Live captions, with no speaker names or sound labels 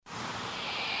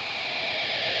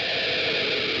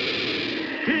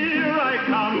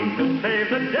to save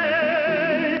the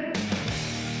day.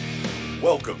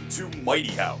 Welcome to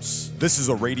Mighty House. This is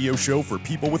a radio show for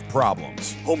people with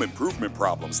problems. Home improvement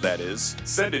problems, that is.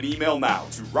 Send an email now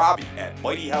to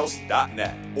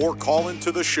robbie@mightyhouse.net or call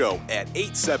into the show at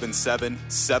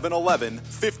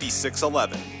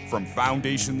 877-711-5611. From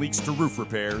foundation leaks to roof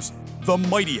repairs, the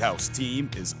Mighty House team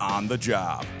is on the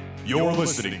job. You're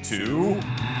listening to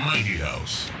Mighty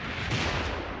House.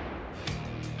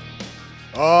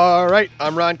 All right,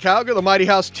 I'm Ron Calga. The Mighty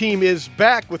House team is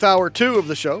back with hour 2 of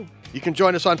the show. You can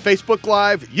join us on Facebook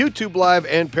Live, YouTube Live,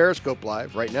 and Periscope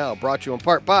Live right now. Brought to you in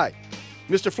part by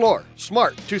Mr. Floor,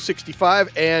 Smart 265,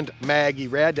 and Maggie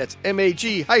Rad. That's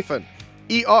MAG-ERAD.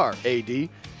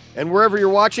 And wherever you're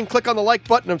watching, click on the like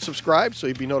button and subscribe so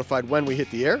you'll be notified when we hit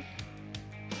the air.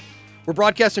 We're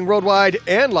broadcasting worldwide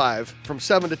and live from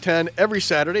 7 to 10 every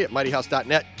Saturday at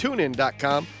mightyhouse.net,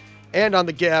 tunein.com, and on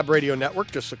the Gab Radio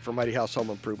Network. Just look for Mighty House Home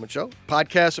Improvement Show.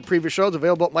 Podcasts of previous shows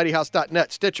available at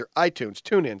mightyhouse.net, Stitcher, iTunes,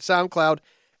 TuneIn, SoundCloud,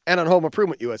 and on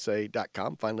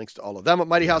homeimprovementusa.com. Find links to all of them at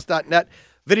mightyhouse.net.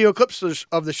 Video clips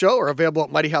of the show are available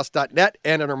at mightyhouse.net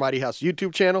and on our Mighty House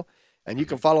YouTube channel. And you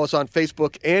can follow us on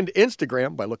Facebook and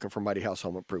Instagram by looking for Mighty House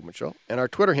Home Improvement Show. And our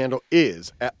Twitter handle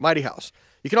is @MightyHouse.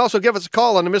 You can also give us a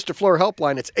call on the Mr. Floor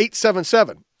helpline. It's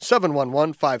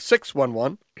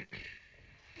 877-711-5611.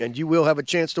 And you will have a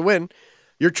chance to win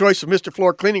your choice of Mr.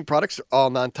 Floor cleaning products. They're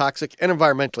all non-toxic and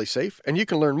environmentally safe. And you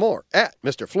can learn more at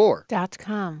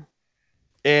MrFloor.com.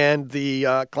 And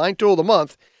the Klein Tool of the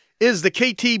Month is the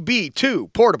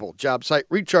KTB2 portable job site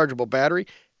rechargeable battery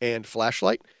and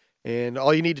flashlight. And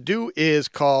all you need to do is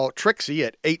call Trixie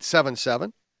at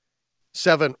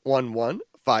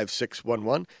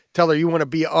 877-711-5611. Tell her you want to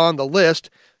be on the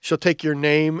list. She'll take your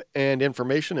name and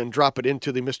information and drop it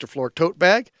into the Mr. Floor tote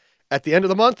bag. At the end of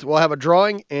the month, we'll have a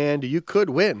drawing, and you could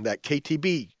win that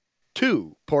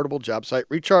KTB2 portable job site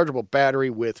rechargeable battery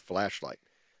with flashlight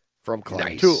from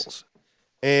Klein Tools.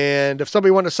 And if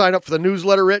somebody wanted to sign up for the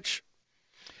newsletter, Rich?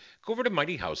 Go over to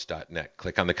mightyhouse.net.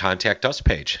 Click on the Contact Us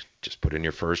page. Just put in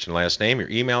your first and last name, your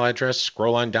email address,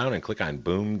 scroll on down, and click on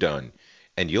Boom Done.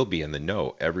 And you'll be in the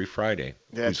know every Friday.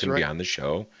 Who's going to be on the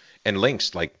show. And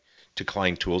links like to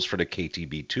Klein Tools for the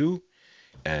KTB2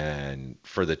 and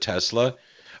for the Tesla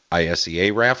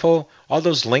ISEA raffle. All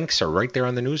those links are right there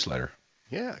on the newsletter.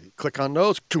 Yeah, you click on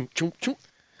those. And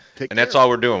that's all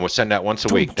we're doing. We'll send that once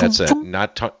a week. That's it.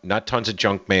 Not tons of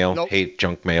junk mail. Nope. Hate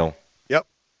junk mail. Yep.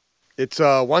 It's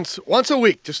once a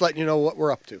week, just letting you know what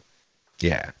we're up to.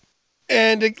 Yeah.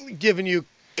 And giving you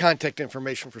contact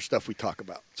information for stuff we talk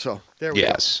about. So there we go.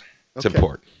 Yes. It's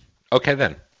important. Okay,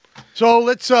 then. So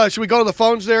let's, should we go to the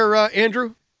phones there,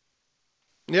 Andrew?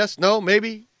 Yes? No?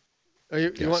 Maybe?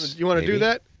 You want to do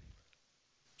that?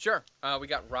 Sure. We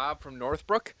got Rob from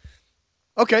Northbrook.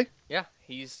 Okay. Yeah,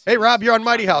 Hey, Rob, you're on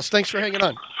Mighty House. Thanks for hanging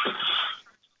on.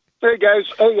 Hey, guys.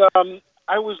 Hey,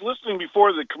 I was listening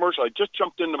before the commercial. I just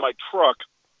jumped into my truck,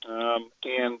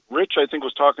 and Rich, I think,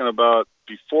 was talking about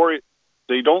before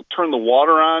they don't turn the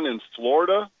water on in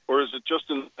Florida, or is it just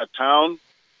in a town?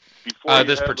 Before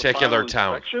this particular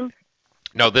town. Inspection?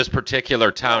 No, this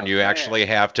particular town, you actually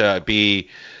have to be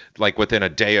like within a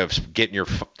day of getting your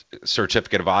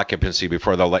certificate of occupancy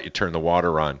before they'll let you turn the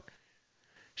water on.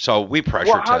 So we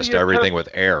pressure test everything with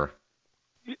air.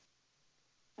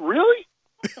 Really?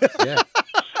 Yeah.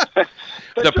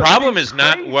 The problem is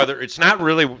not it's not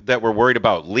really that we're worried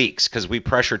about leaks because we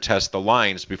pressure test the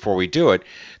lines before we do it.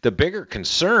 The bigger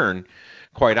concern,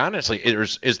 quite honestly,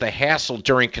 is the hassle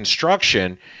during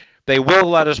construction. They will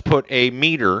let us put a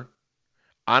meter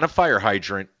on a fire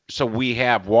hydrant so we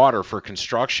have water for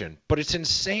construction, but it's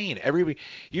insane.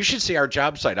 You should see our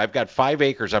job site. I've got 5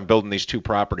 acres I'm building these 2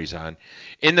 properties on.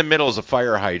 In the middle is a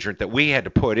fire hydrant that we had to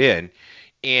put in,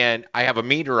 and I have a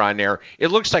meter on there.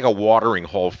 It looks like a watering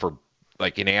hole for,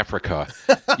 like, in Africa,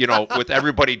 with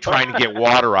everybody trying to get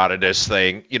water out of this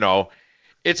thing.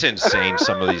 It's insane,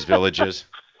 some of these villages.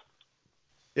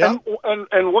 Yeah.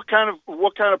 And what kind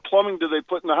of plumbing do they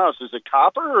put in the house? Is it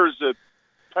copper or is it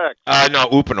PEX? No,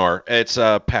 Uponor. It's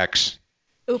PEX.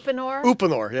 Uponor?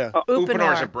 Uponor, yeah.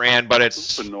 Uponor's a brand, but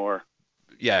it's Uponor.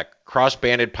 Yeah,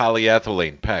 cross-banded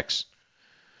polyethylene, PEX.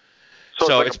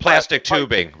 So it's plastic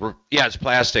tubing. Yeah, it's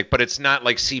plastic, but it's not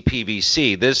like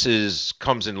CPVC. This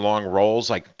comes in long rolls,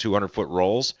 like 200-foot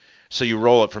rolls. So you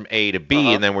roll it from A to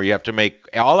B, and then where you have to make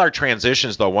all our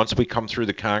transitions, though, once we come through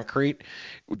the concrete,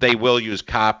 they will use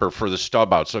copper for the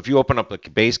stub out. So if you open up the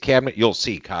base cabinet, you'll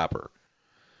see copper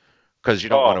because you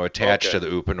don't want to attach to the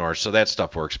Uponor. So that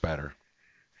stuff works better.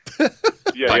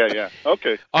 Yeah.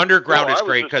 Okay. Underground is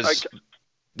great because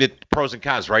The pros and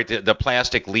cons, right? The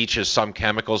plastic leaches some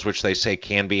chemicals which they say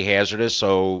can be hazardous.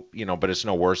 So but it's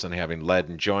no worse than having lead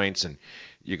in joints. And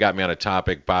you got me on a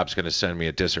topic. Bob's going to send me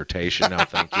a dissertation now.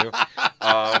 Thank you.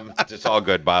 It's all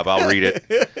good, Bob. I'll read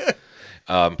it.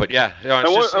 But yeah,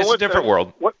 it's a different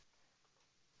world.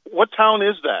 What town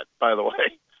is that, by the way?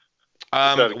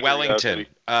 Wellington.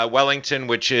 Wellington,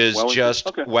 which is just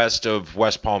west of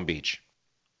West Palm Beach.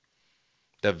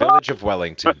 The village of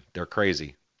Wellington. They're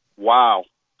crazy. Wow.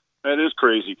 That is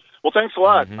crazy. Well, thanks a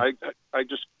lot. Mm-hmm.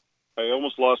 I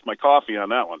almost lost my coffee on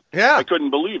that one. Yeah. I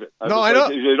couldn't believe it. I know.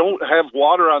 They don't have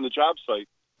water on the job site.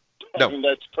 No. I mean,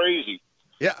 that's crazy.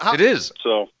 Yeah, it is.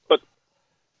 So, but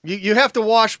you have to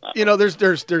wash.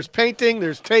 There's painting,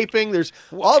 there's taping, there's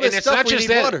all this and stuff. It's not we just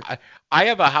need that. water. I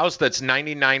have a house that's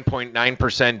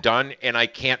 99.9% done, and I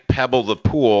can't pebble the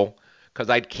pool because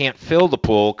I can't fill the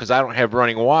pool because I don't have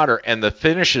running water. And the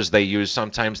finishes they use,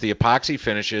 sometimes the epoxy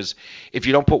finishes, if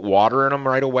you don't put water in them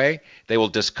right away, they will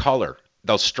discolor.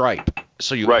 They'll stripe.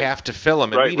 So you have to fill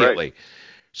them immediately. Right.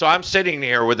 So I'm sitting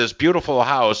here with this beautiful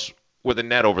house with a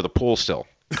net over the pool still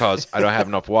because I don't have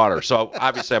enough water. So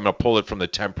obviously I'm going to pull it from the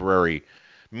temporary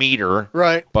meter.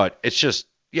 Right. But it's just,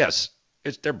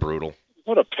 they're brutal.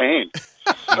 What a pain.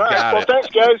 You got it. Thanks,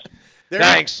 guys.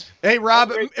 Thanks. Hey,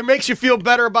 Rob, it makes you feel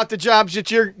better about the jobs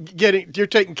that you're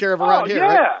taking care of around here,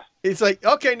 yeah. right? It's like,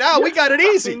 okay, now we got it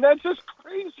easy. I mean, that's just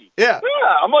crazy. Yeah.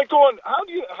 Yeah. I'm like going, how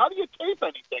do you tape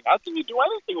anything? How can you do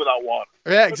anything without water?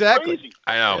 Yeah, exactly. That's crazy.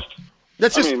 I know.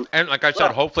 That's just, and like I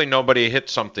said, hopefully nobody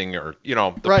hits something or,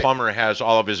 the plumber has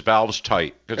all of his valves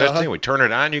tight. Because that's the thing, we turn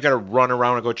it on, you got to run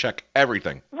around and go check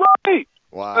everything. Right.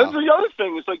 Wow. And the other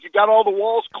thing is like you got all the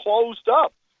walls closed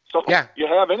up. So you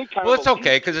have any kind Well, of... it's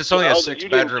okay because it's only a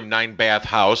 6-bedroom, 9-bath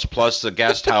house plus the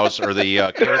guest house or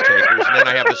the caretakers, and then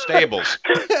I have the stables.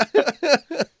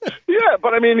 Yeah,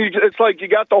 but I mean, it's like you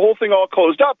got the whole thing all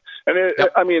closed up. And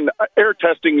I mean, air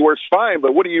testing works fine,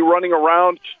 but what are you running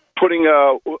around putting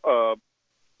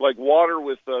like water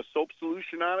with soap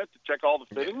solution on it to check all the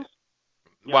fittings?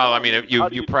 Well, I mean,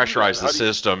 you pressurize the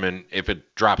system, and if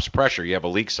it drops pressure, you have a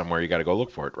leak somewhere, you got to go look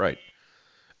for it, right?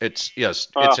 It's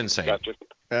insane. Gotcha.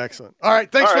 Excellent. All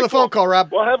right, thanks for the phone call, Rob.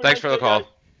 Well, thanks for the call. Guys.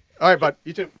 All right, bud.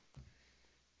 You too.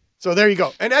 So there you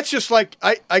go. And that's just like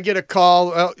I get a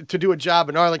call to do a job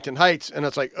in Arlington Heights, and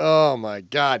it's like, oh, my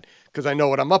God, because I know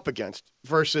what I'm up against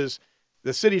versus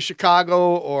the city of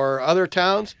Chicago or other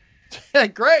towns.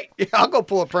 Great. Yeah, I'll go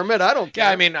pull a permit. I don't care.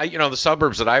 Yeah, I mean, the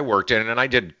suburbs that I worked in, and I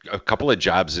did a couple of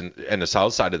jobs in the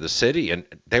south side of the city, and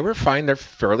they were fine. They're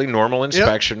fairly normal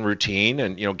inspection routine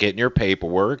and, getting your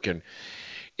paperwork. And,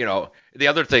 the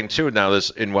other thing, too, now this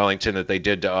in Wellington that they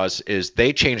did to us is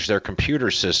they changed their computer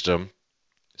system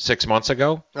 6 months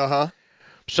ago. Uh-huh.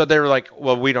 So they were like,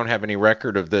 well, we don't have any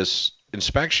record of this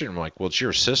inspection. I'm like, well, it's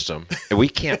your system, and we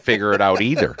can't figure it out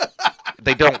either.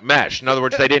 They don't mesh. In other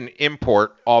words, they didn't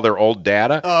import all their old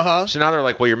data. Uh-huh. So now they're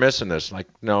like, well, you're missing this. Like,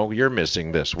 no, you're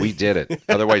missing this. We did it.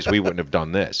 Otherwise, we wouldn't have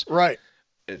done this. Right.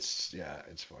 It's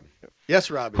fun. Yes,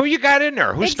 Robbie. Who you got in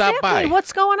there? Who stopped by?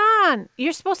 What's going on?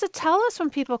 You're supposed to tell us when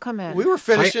people come in. We were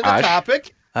finishing the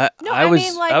topic. I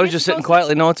was just sitting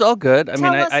quietly. No, it's all good. I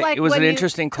mean, it was an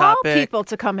interesting topic. Call people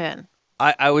to come in.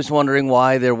 I was wondering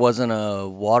why there wasn't a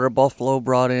water buffalo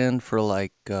brought in for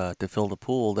to fill the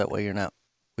pool. That way you're not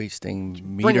wasting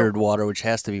metered water, which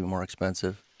has to be more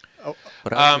expensive. Oh.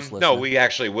 But no, we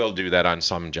actually will do that on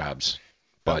some jobs,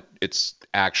 but it's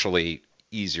actually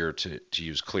easier to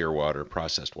use clear water,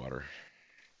 processed water.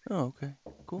 Oh, okay.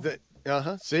 Cool.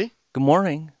 See? Good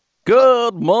morning.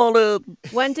 Good morning.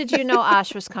 When did you know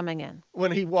Ash was coming in?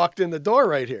 When he walked in the door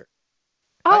right here.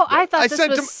 Oh, I thought this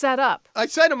was set up. I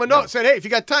sent him a note, said, hey, if you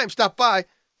got time, stop by.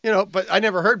 But I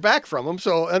never heard back from him.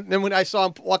 So, and then when I saw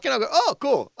him walk in, I go, oh,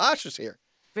 cool, Ash is here.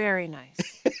 Very nice.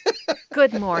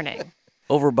 Good morning.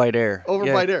 Over by there.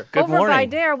 By there. Good morning. Over by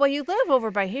there. Well, you live over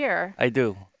by here. I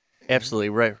do. Absolutely.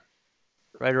 Right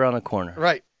around the corner.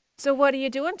 Right. So what are you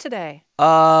doing today?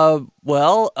 I'm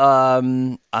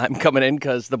coming in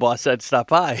because the boss said stop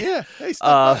by. Yeah. Hey,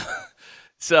 stop by.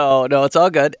 So, no, it's all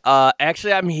good.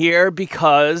 Actually, I'm here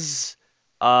because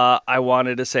I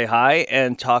wanted to say hi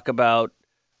and talk about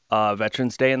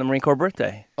Veterans Day and the Marine Corps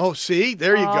birthday. Oh, see?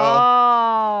 There you go.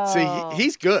 Oh. See,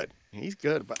 he's good. He's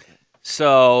good about it.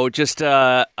 So, just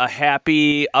a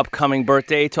happy upcoming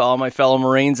birthday to all my fellow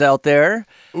Marines out there.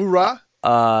 Hoorah.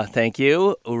 Thank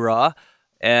you. Hoorah.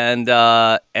 And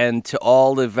to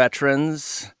all the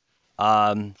veterans,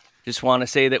 just want to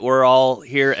say that we're all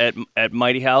here at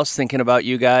Mighty House thinking about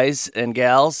you guys and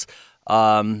gals,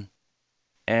 and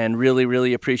really,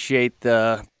 really appreciate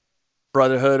the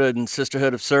brotherhood and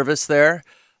sisterhood of service there.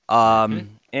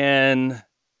 And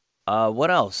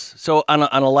What else? So on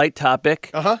a light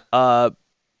topic,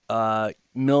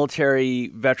 military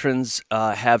veterans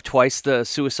have twice the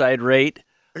suicide rate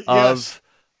Yes.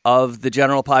 of the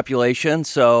general population.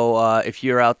 So if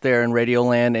you're out there in Radio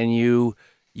Land and you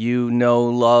know,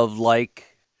 love,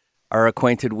 like, are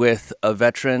acquainted with a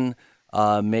veteran,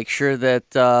 make sure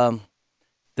that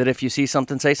that if you see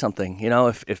something, say something. You know,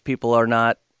 if people are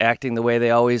not acting the way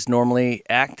they always normally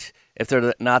act, if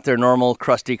they're not their normal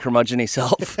crusty curmudgeon-y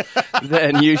self,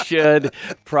 then you should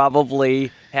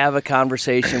probably have a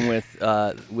conversation with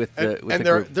the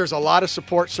group. There's a lot of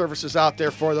support services out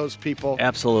there for those people.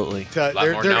 Absolutely. lot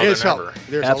more There now is than help. ever.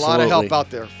 There's a lot of help Absolutely. out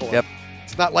there for them. Yep.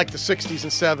 It's not like the 60s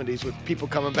and 70s with people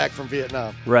coming back from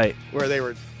Vietnam Right. where they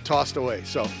were tossed away.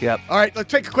 So, Yep. All right,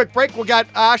 let's take a quick break. We got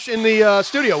Ash in the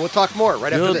studio. We'll talk more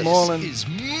right after Good this. morning. Is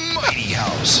Mighty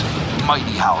House.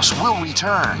 Mighty House will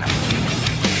return.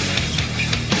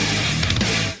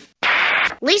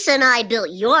 Lisa and I built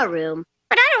your room.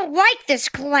 But I don't like this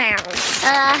clown.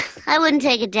 I wouldn't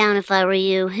take it down if I were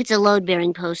you. It's a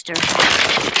load-bearing poster.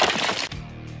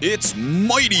 It's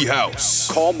Mighty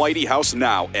House. Call Mighty House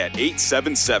now at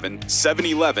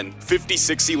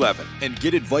 877-711-5611 and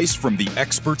get advice from the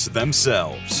experts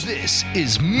themselves. This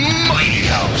is Mighty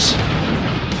House.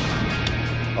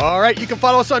 All right, you can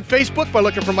follow us on Facebook by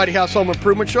looking for Mighty House Home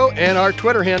Improvement Show, and our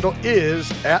Twitter handle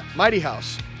is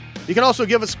 @MightyHouse. You can also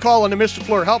give us a call on the Mr.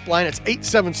 Floor helpline. It's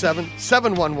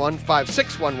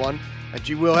 877-711-5611, and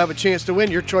you will have a chance to win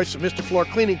your choice of Mr. Floor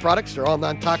cleaning products. They're all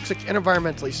non-toxic and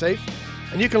environmentally safe,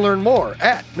 and you can learn more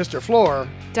at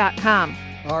MrFloor.com.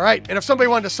 All right, and if somebody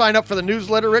wanted to sign up for the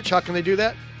newsletter, Rich, how can they do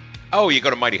that? Oh, you go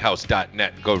to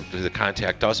mightyhouse.net, go to the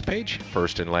Contact Us page,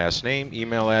 first and last name,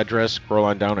 email address, scroll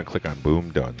on down and click on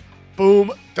Boom, done. Boom,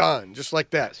 done, just like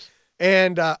that.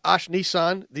 And Ash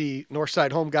Nissan, the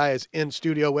Northside Home guy, is in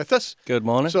studio with us. Good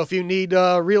morning. So if you need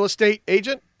a real estate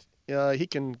agent, he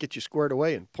can get you squared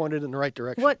away and pointed in the right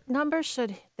direction. What number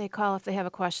should they call if they have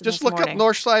a question Just this look morning? up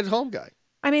Northside Home guy.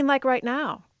 I mean, like right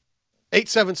now.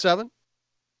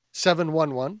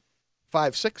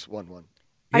 877-711-5611.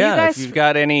 Are you yeah, guys- if you've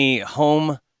got any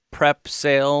home prep,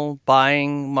 sale,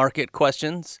 buying, market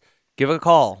questions, give a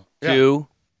call to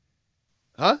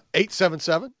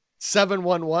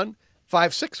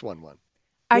 877-711-5611.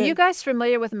 Are you guys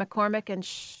familiar with McCormick and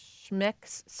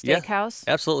Schmick's Steakhouse?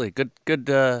 Yeah, absolutely. Good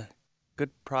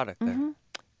product there. Mm-hmm.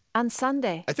 On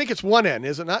Sunday. I think it's one N,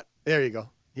 is it not? There you go.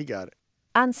 He got it.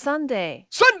 On Sunday.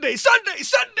 Sunday!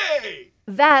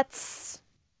 Vets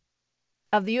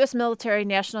of the U.S. Military,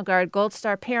 National Guard, Gold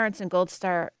Star parents, and Gold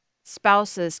Star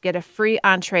spouses get a free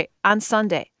entree on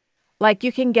Sunday. Like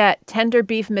you can get tender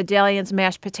beef medallions,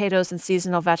 mashed potatoes, and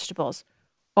seasonal vegetables.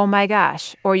 Oh my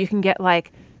gosh. Or you can get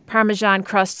like Parmesan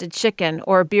crusted chicken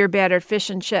or beer battered fish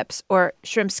and chips or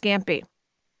shrimp scampi.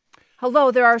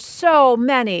 Hello, there are so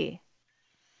many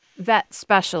vet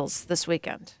specials this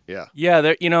weekend. Yeah. Yeah,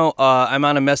 there. I'm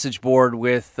on a message board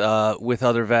with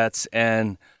other vets,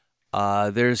 and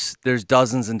there's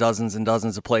dozens and dozens and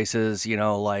dozens of places.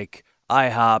 Like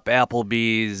IHOP,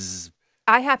 Applebee's.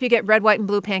 IHOP, you get red, white, and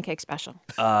blue pancake special.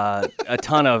 A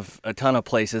ton of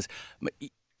places,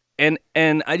 and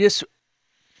I just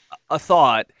a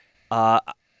thought.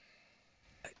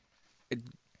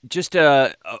 Just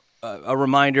a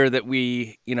reminder that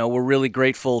we're really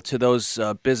grateful to those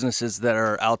businesses that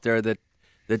are out there that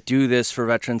do this for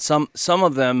veterans. Some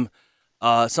of them,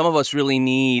 some of us really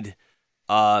need,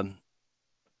 some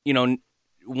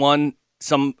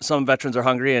veterans are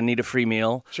hungry and need a free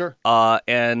meal. Sure.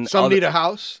 And some need a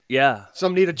house. Yeah.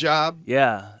 Some need a job.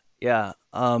 Yeah.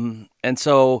 And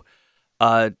so,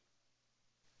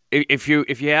 if you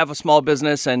have a small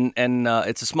business and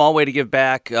it's a small way to give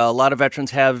back, a lot of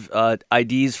veterans have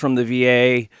IDs from the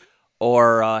VA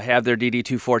or have their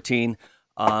DD-214.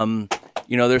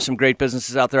 There's some great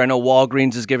businesses out there. I know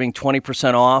Walgreens is giving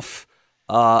 20% off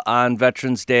on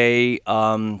Veterans Day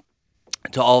to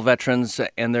all veterans,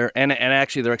 and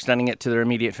actually they're extending it to their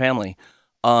immediate family.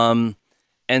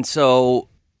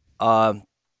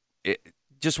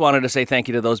 Just wanted to say thank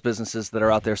you to those businesses that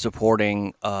are out there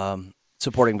supporting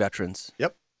veterans.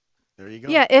 Yep. There you go.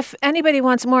 Yeah, if anybody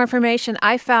wants more information,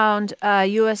 I found a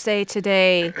USA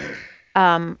Today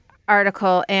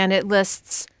article, and it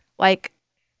lists like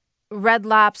Red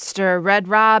Lobster, Red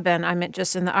Robin, I meant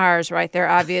just in the R's right there,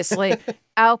 obviously,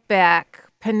 Outback,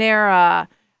 Panera,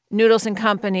 Noodles and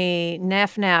Company,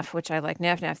 Naf, which I like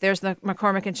Naf. There's the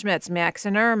McCormick and Schmidt's, Max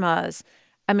and Irma's.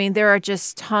 I mean, there are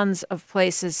just tons of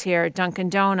places here, Dunkin'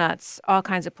 Donuts, all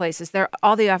kinds of places.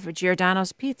 All they offer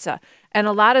Giordano's Pizza. And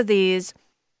a lot of these,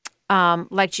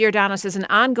 like Giordano's, is an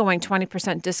ongoing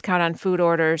 20% discount on food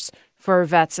orders for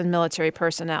vets and military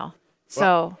personnel.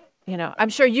 So, I'm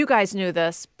sure you guys knew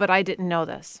this, but I didn't know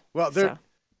this. Well,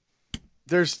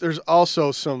 there's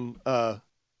also some.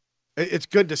 It's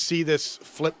good to see this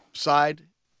flip side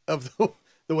of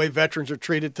the way veterans are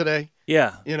treated today.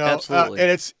 Yeah, absolutely.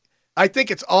 And I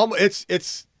think it's almost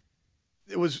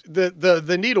it was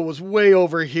the needle was way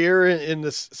over here in the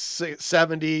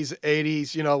 70s,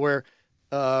 80s. Where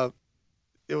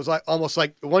it was almost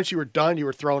like once you were done, you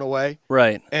were thrown away.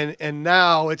 Right. And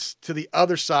now it's to the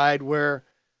other side where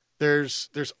there's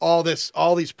all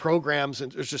these programs,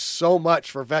 and there's just so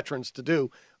much for veterans to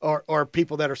do, or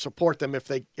people that support them if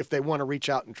they want to reach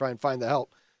out and try and find the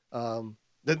help.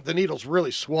 The needle's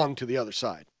really swung to the other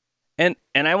side. And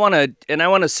I want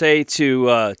to say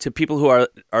to people who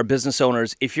are business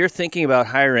owners, if you're thinking about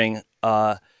hiring,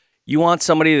 you want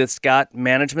somebody that's got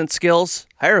management skills,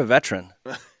 hire a veteran.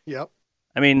 Yep.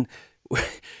 I mean,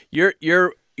 you're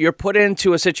put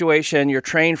into a situation, you're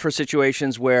trained for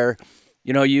situations where,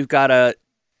 you've got to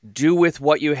do with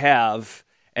what you have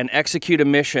and execute a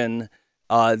mission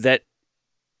that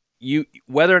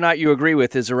whether or not you agree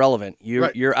with is irrelevant.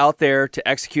 You're out there to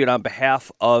execute on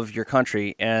behalf of your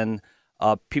country, and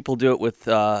people do it with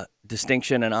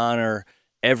distinction and honor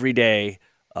every day.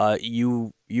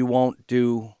 You won't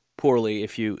do poorly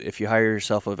if you hire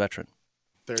yourself a veteran.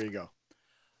 There you go.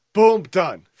 Boom,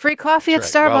 done. Free coffee at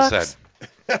Starbucks. Well said.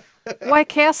 White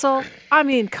Castle. I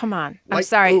mean, come on. I'm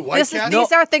sorry. These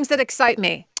are things that excite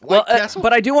me.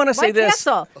 But I do want to say this.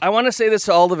 Castle. I want to say this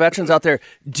to all the veterans out there.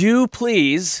 Do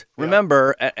please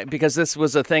remember, because this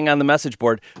was a thing on the message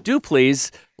board, do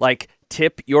please,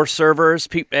 tip your servers,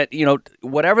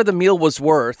 whatever the meal was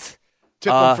worth.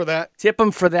 Tip them for that. Tip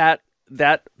them for that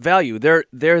value. They're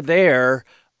there.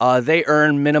 They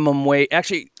earn minimum wage.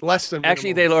 Actually, less than.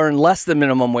 Actually, they earn less than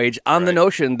minimum wage on the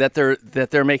notion that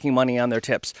they're making money on their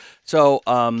tips. So,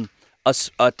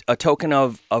 a token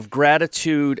of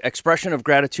gratitude, expression of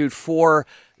gratitude for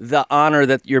the honor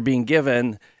that you're being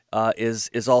given,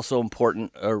 is also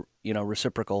important.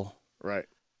 Reciprocal. Right.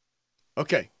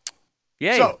 Okay.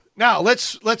 Yay. So now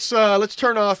let's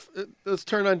turn on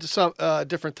to some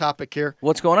different topic here.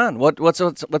 What's going on? What's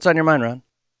on your mind, Ron?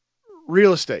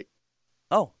 Real estate.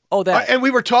 Oh, that. And we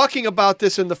were talking about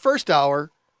this in the first hour,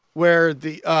 where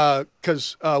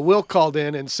because Will called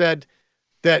in and said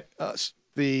that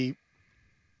the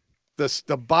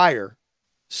buyer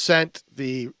sent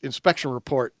the inspection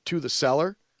report to the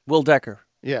seller. Will Decker.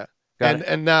 Yeah.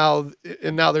 And now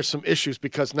there's some issues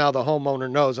because now the homeowner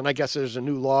knows, and I guess there's a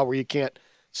new law where you can't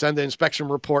send the inspection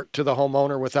report to the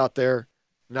homeowner without their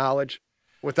knowledge.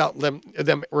 Without them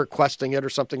requesting it or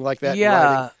something like that.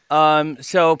 Yeah.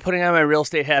 So putting on my real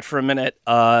estate hat for a minute,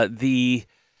 the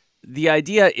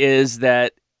idea is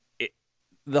that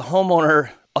the homeowner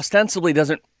ostensibly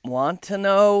doesn't want to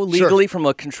know legally from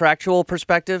a contractual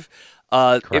perspective,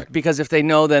 because if they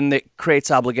know, then it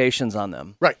creates obligations on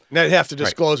them. Right. And they have to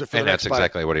disclose it for the next buyer. And that's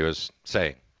exactly what he was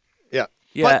saying. Yeah.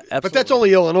 Yeah, but that's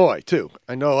only Illinois too.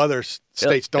 I know other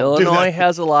states don't do that. Illinois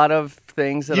has a lot of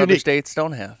things that other states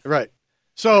don't have. Right.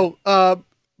 So,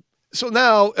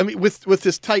 now, I mean, with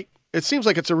this tight, it seems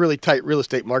like it's a really tight real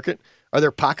estate market. Are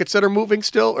there pockets that are moving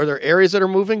still? Are there areas that are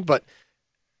moving? But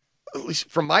at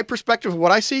least from my perspective,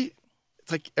 what I see,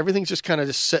 it's like everything's just kind of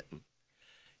just sitting.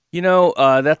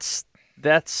 That's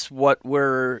what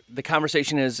the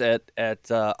conversation is at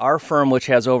our firm, which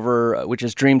is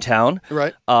Dreamtown.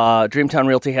 Right. Dreamtown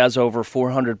Realty has over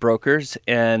 400 brokers,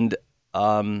 and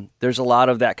there's a lot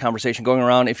of that conversation going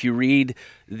around. If you read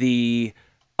the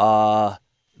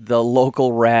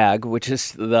local rag, which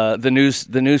is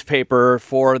the newspaper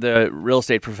for the real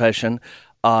estate profession,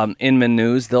 Inman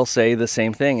News, they'll say the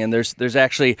same thing. And there's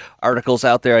actually articles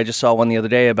out there. I just saw one the other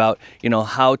day about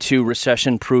how to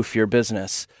recession-proof your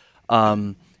business.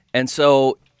 And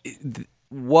so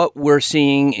what we're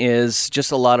seeing is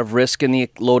just a lot of risk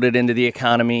loaded into the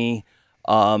economy.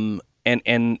 And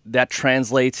that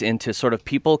translates into sort of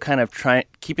people kind of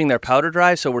keeping their powder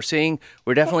dry. So we're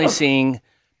definitely seeing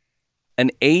an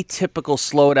atypical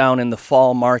slowdown in the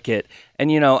fall market.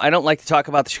 And, I don't like to talk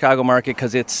about the Chicago market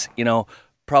because it's,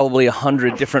 probably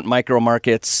 100 different micro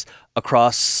markets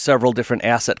across several different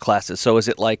asset classes. So is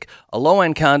it like a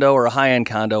low-end condo or a high-end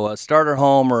condo, a starter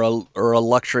home or a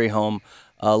luxury home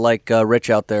like Rich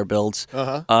out there builds?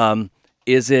 Uh-huh.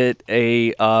 Is it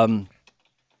a...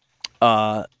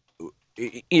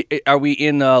 are we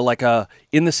in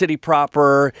in the city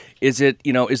proper? Is it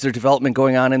is there development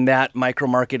going on in that micro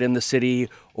market in the city,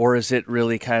 or is it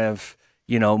really kind of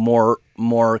more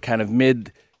kind of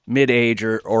mid age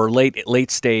or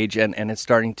late stage and it's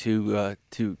starting to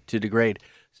degrade?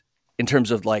 in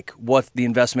terms of like what the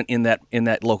investment in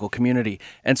that local community.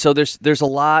 And so there's a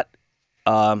lot.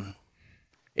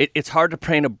 It's hard to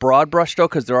paint a broad brushstroke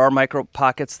because there are micro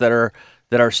pockets that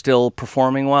are still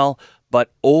performing well.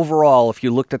 But overall, if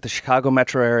you looked at the Chicago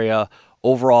metro area,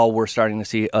 overall we're starting to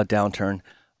see a downturn.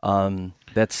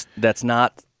 That's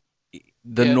not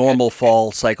the normal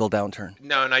fall cycle downturn.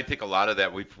 No, and I think a lot of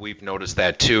that we've noticed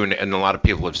that too, and a lot of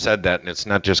people have said that, and it's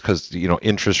not just because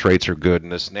interest rates are good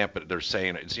and this and that, but they're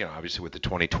saying it's obviously with the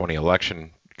 2020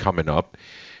 election coming up,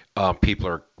 people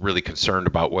are really concerned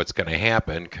about what's going to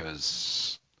happen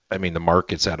because the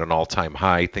market's at an all-time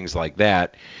high, things like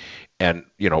that, and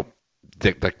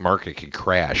the market could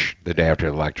crash the day after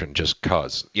the election just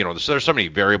because so there's so many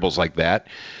variables like that.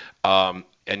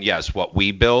 And yes, what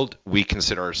we build, we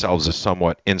consider ourselves a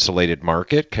somewhat insulated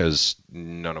market because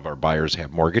none of our buyers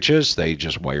have mortgages. They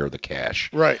just wire the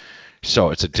cash. Right.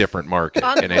 So it's a different market.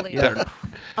 Unbelievable.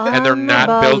 And they're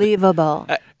not building.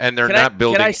 And they're not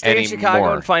building Can I stay anymore. in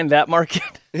Chicago and find that market?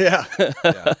 Yeah.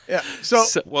 Yeah. So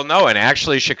well, no, and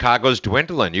actually Chicago's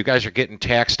dwindling. You guys are getting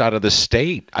taxed out of the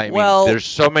state. There's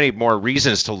so many more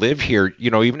reasons to live here.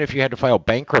 Even if you had to file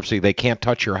bankruptcy, they can't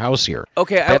touch your house here.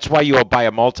 Okay. That's why you'll buy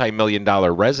a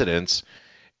multi-million-dollar residence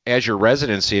as your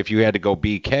residency. If you had to go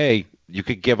BK, you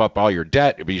could give up all your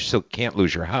debt, but you still can't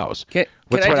lose your house. That's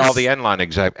what all the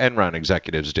Enron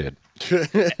executives did.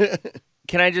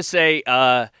 Can I just say,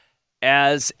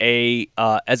 as a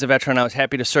veteran, I was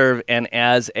happy to serve, and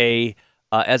as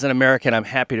an American, I'm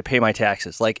happy to pay my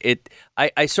taxes.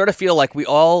 I sort of feel like we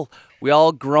all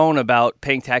groan about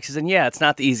paying taxes, and yeah, it's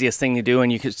not the easiest thing to do,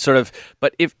 and you could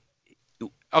but if.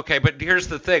 Okay, but here's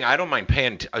the thing: I don't mind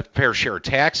paying a fair share of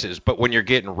taxes, but when you're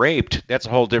getting raped, that's a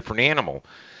whole different animal.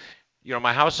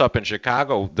 My house up in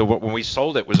Chicago, when we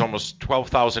sold it, was almost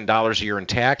 $12,000 a year in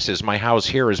taxes. My house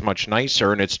here is much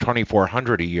nicer, and it's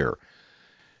 $2,400 a year.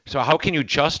 So how can you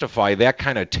justify that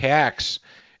kind of tax?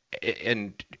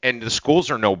 And the schools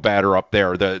are no better up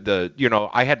there.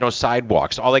 I had no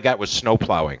sidewalks. All I got was snow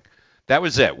plowing. That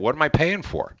was it. What am I paying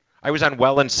for? I was on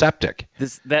well and septic.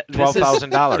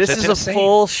 $12,000. This is insane. A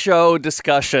full show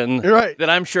discussion that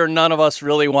I'm sure none of us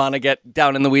really want to get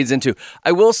down in the weeds into.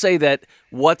 I will say that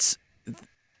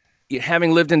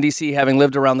having lived in D.C., having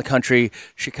lived around the country,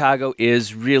 Chicago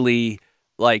is really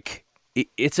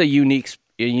it's a unique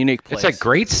place. It's a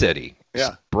great city. Yeah.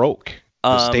 It's broke.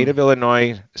 The state of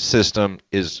Illinois system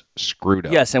is screwed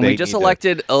up. Yes, and we just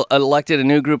elected a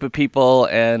new group of people,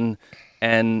 and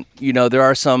there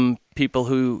are some people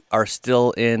who are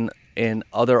still in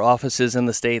other offices in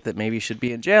the state that maybe should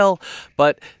be in jail,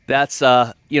 but that's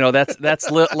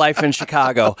life in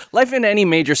Chicago. Life in any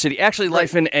major city, actually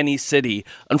life in any city.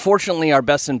 Unfortunately, our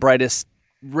best and brightest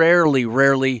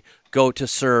rarely go to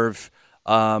serve.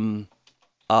 There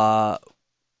are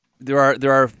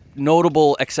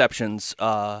notable exceptions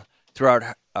throughout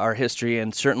our history,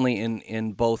 and certainly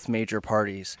in both major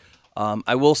parties.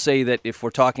 I will say that if we're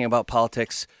talking about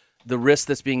politics, the risk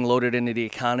that's being loaded into the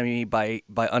economy by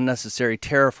unnecessary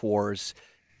tariff wars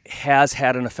has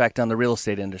had an effect on the real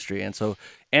estate industry, and so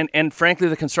and frankly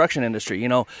the construction industry.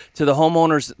 To the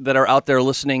homeowners that are out there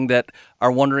listening that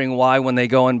are wondering why when they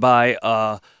go and buy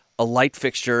a light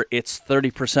fixture it's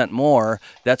 30% more.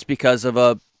 That's because of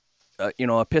a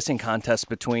pissing contest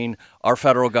between our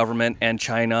federal government and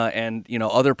China and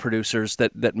other producers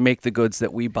that make the goods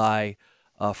that we buy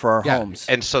for our homes.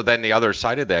 And so then the other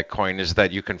side of that coin is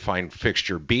that you can find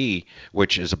fixture B,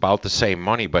 which is about the same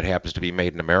money but happens to be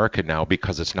made in America now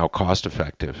because it's now cost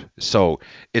effective. So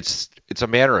it's a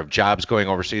matter of jobs going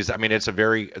overseas. It's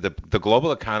the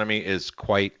global economy is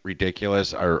quite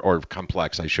ridiculous or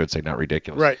complex, I should say, not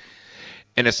ridiculous. Right.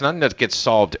 And it's nothing that gets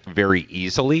solved very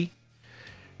easily,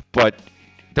 but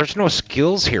there's no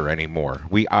skills here anymore.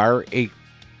 We are a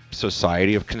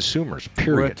society of consumers,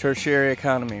 period. We're a tertiary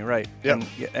economy, right. Yep.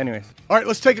 Anyways. All right,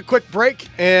 let's take a quick break,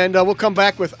 and we'll come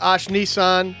back with Osh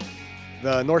Nissan,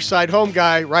 the Northside Home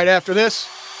Guy, right after this.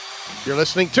 You're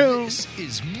listening to... This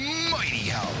is Mighty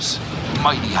House.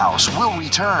 Mighty House will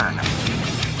return.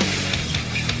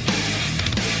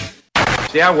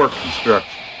 See, I work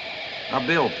construction. I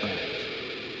build things.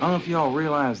 I don't know if y'all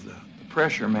realize the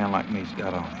pressure a man like me's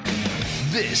got on him.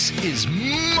 This is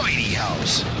Mighty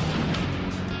House.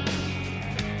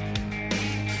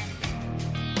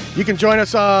 You can join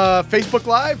us Facebook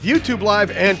Live, YouTube Live,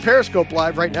 and Periscope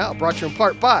Live right now, brought to you in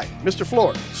part by Mr.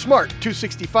 Floor, Smart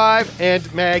 265,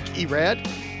 and Mag Erad.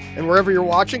 And wherever you're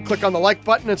watching, click on the like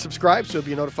button and subscribe so you'll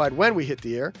be notified when we hit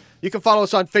the air. You can follow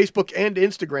us on Facebook and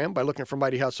Instagram by looking for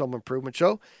Mighty House Home Improvement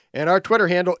Show. And our Twitter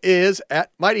handle is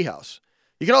 @Mighty House.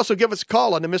 You can also give us a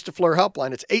call on the Mr. Fleur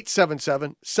helpline. It's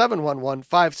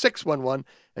 877-711-5611,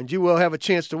 and you will have a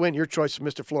chance to win your choice of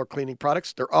Mr. Fleur cleaning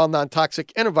products. They're all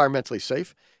non-toxic and environmentally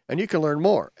safe, and you can learn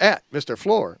more at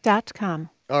MrFleur.com.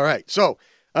 All right, so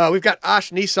we've got Ash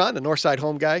Nissan, the Northside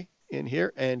home guy, in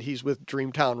here, and he's with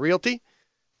Dreamtown Realty.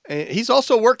 And he's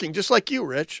also working just like you,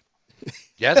 Rich.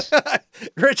 Yes.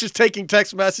 Rich is taking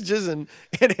text messages and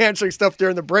answering stuff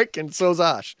during the break, and so's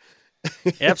Ash.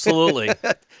 Absolutely.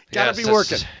 Gotta be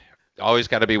working. Always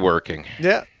got to be working.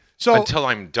 Yeah. So until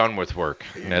I'm done with work,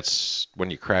 and that's when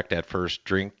you crack that first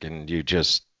drink and you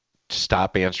just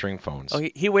stop answering phones. Oh,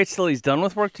 he waits till he's done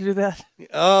with work to do that?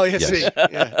 Oh, yes. See.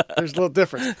 Yeah, there's a little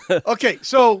difference. Okay,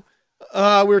 so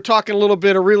we were talking a little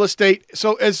bit of real estate.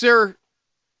 So is there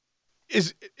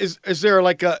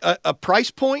like a price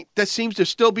point that seems to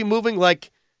still be moving? Like,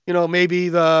 you know, maybe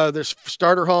there's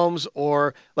starter homes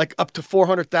or like up to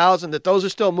 400,000 that those are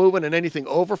still moving, and anything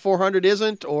over 400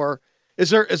 isn't? Or is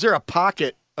there a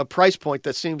price point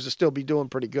that seems to still be doing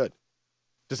pretty good?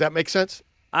 Does that make sense?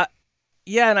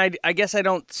 Yeah, and I guess I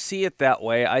don't see it that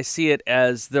way. I see it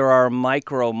as there are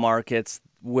micro markets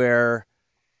where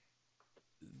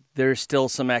there's still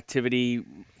some activity.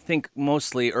 Think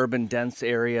mostly urban dense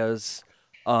areas.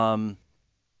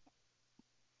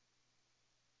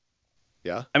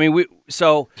 Yeah. I mean,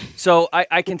 so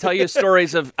I can tell you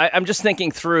stories of. I'm just thinking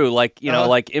through, like, you know,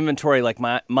 like inventory, like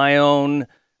my own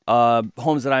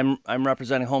homes that I'm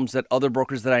representing, homes that other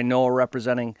brokers that I know are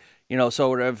representing. You know,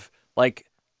 sort of like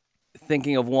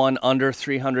thinking of one under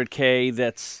 300K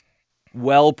that's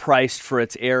well priced for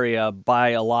its area by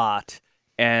a lot,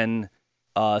 and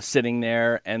sitting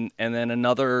there, and then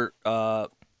another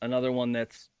one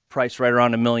that's priced right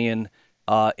around $1 million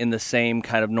in the same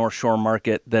kind of North Shore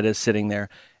market that is sitting there.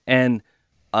 And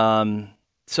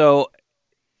so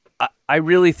I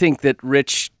really think that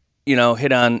Rich, you know,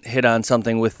 hit on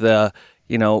something with the,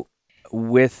 you know,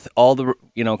 with all the,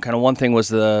 you know, kind of one thing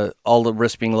was all the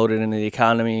risk being loaded into the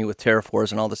economy with tariff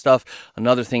wars and all the stuff.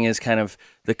 Another thing is kind of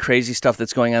the crazy stuff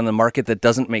that's going on in the market that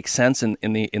doesn't make sense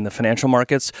in the financial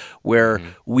markets, where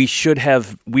we should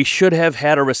have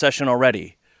had a recession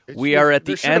already. We are at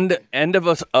the end of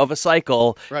a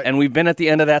cycle, right, and we've been at the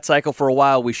end of that cycle for a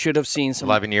while. We should have seen some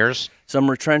 11 years, some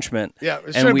retrenchment. Yeah,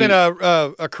 it should have been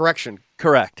a correction.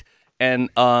 Correct, and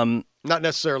not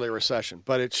necessarily a recession,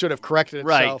 but it should have corrected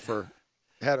itself, right, or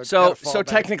had a so back.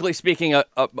 Technically speaking,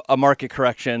 a market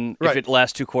correction, right, if it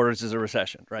lasts 2 quarters, is a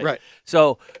recession, right? Right.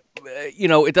 So, you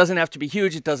know, it doesn't have to be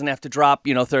huge. It doesn't have to drop,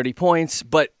 you know, 30 points,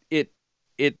 but it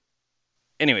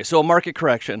anyway. So a market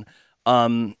correction.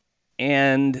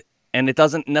 And it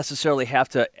doesn't necessarily have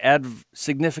to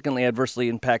significantly adversely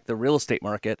impact the real estate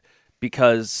market,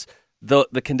 because the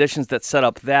conditions that set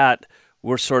up that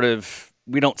were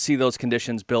we don't see those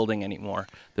conditions building anymore.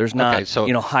 There's not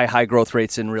high growth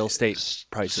rates in real estate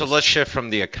prices. So let's shift from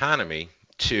the economy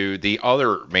to the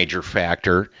other major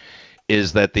factor,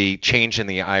 is that the change in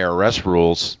the IRS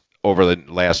rules over the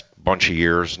last bunch of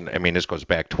years, I mean, this goes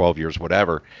back 12 years,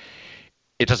 whatever,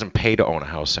 it doesn't pay to own a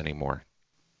house anymore.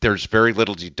 There's very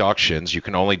little deductions. You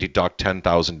can only deduct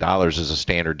 $10,000 as a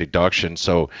standard deduction,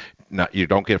 so you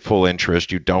don't get full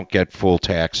interest. You don't get full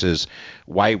taxes.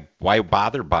 Why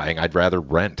bother buying? I'd rather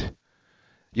rent.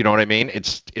 You know what I mean?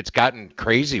 It's gotten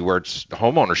crazy where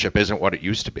home ownership isn't what it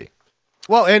used to be.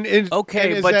 Well,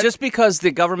 but just because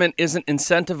the government isn't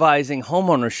incentivizing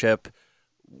home ownership,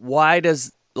 why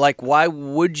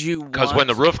would you? Because when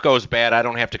the roof goes bad, I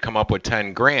don't have to come up with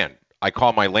 $10,000. I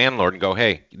call my landlord and go,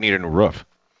 "Hey, you need a new roof."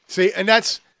 See, and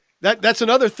that's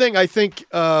another thing. I think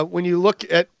when you look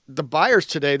at the buyers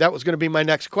today, that was going to be my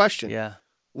next question. Yeah.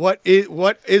 What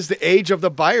is the age of the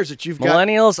buyers that you've got?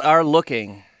 Millennials are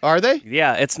looking. Are they?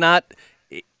 Yeah, it's not.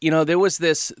 You know, there was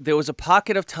a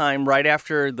pocket of time right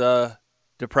after the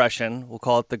Depression. We'll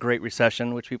call it the Great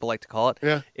Recession, which people like to call it.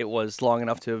 Yeah. It was long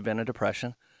enough to have been a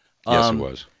depression. Yes, it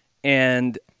was.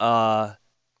 And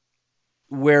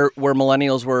where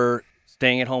millennials were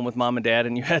staying at home with mom and dad,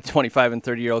 and you had 25 and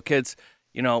 30-year-old kids,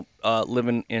 you know,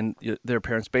 living in their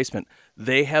parents' basement.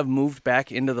 They have moved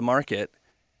back into the market.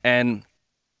 And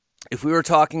if we were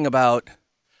talking about,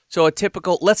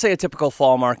 let's say a typical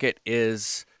fall market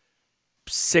is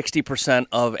 60%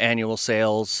 of annual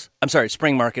sales. I'm sorry,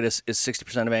 spring market is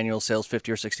 60% of annual sales,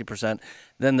 50 or 60%.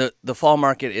 Then the fall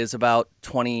market is about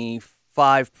 25%,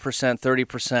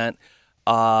 30%.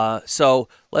 So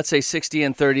let's say 60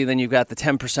 and 30, then you've got the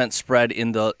 10% spread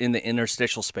in the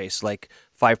interstitial space, like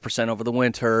 5% over the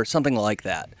winter, something like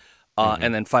that.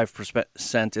 And then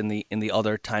 5% in the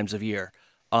other times of year.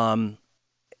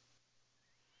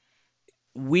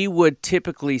 We would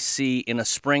typically see in a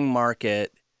spring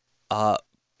market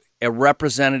a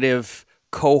representative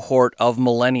cohort of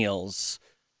millennials.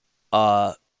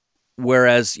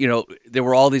 Whereas, there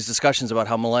were all these discussions about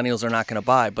how millennials are not going to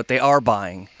buy, but they are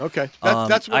buying. Okay,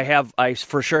 that's what I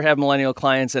for sure have millennial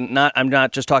clients, and I'm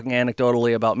not just talking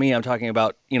anecdotally about me. I'm talking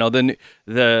about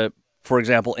the for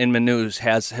example, Inman News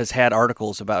has had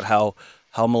articles about how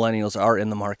millennials are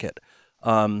in the market.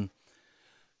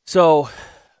 So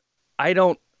I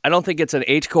don't think it's an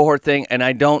age cohort thing, and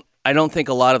I don't think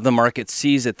a lot of the market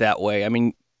sees it that way. I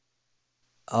mean,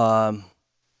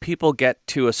 people get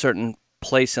to a certain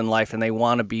place in life and they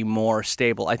want to be more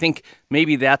stable. I think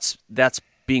maybe that's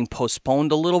being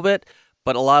postponed a little bit,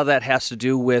 but a lot of that has to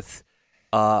do with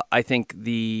I think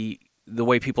the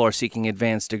way people are seeking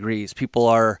advanced degrees. People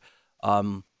are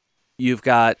you've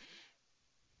got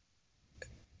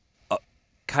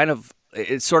kind of,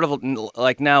 it's sort of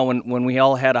like now when we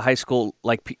all had a high school,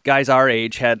 like guys our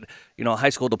age had, a high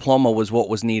school diploma was what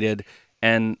was needed,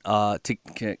 and to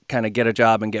kind of get a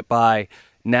job and get by.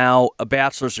 Now a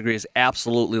bachelor's degree is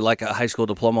absolutely like a high school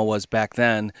diploma was back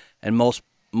then, and most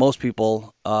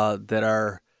people that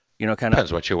are kind of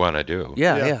depends what you want to do.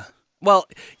 Yeah. Well,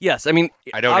 yes. I mean,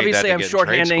 I don't obviously need that I'm to get in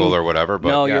trade shorthanding school or whatever. But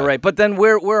no, you're right. But then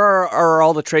where are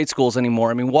all the trade schools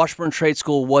anymore? I mean, Washburn Trade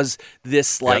School was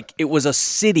this it was a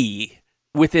city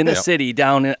within a city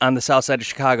down on the south side of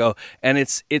Chicago, and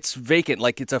it's vacant,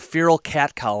 like it's a feral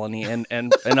cat colony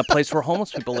and a place where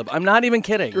homeless people live. I'm not even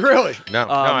kidding. Really?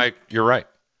 No, you're right.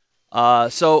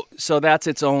 So that's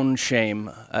its own shame.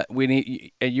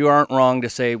 You aren't wrong to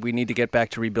say we need to get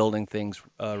back to rebuilding things,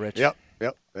 Rich.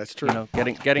 Yep, that's true.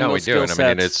 Getting no, those we do. skill And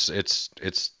sets. I mean,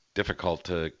 it's difficult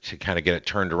to kind of get it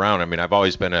turned around. I mean, I've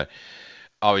always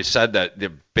said that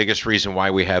the biggest reason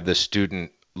why we have this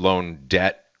student loan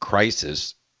debt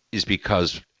crisis is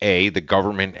because the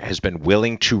government has been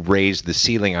willing to raise the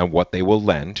ceiling on what they will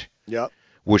lend. Yep.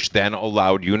 Which then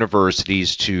allowed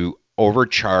universities to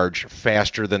overcharge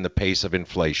faster than the pace of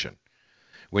inflation.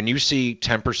 When you see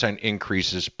 10%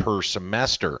 increases per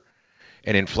semester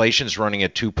and inflation's running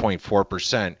at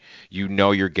 2.4%, you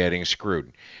know you're getting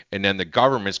screwed. And then the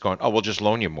government's going, we'll just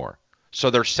loan you more. So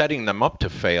they're setting them up to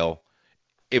fail.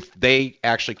 If they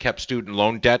actually kept student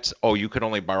loan debts, you could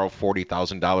only borrow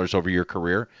 $40,000 over your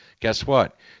career. Guess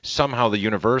what? Somehow the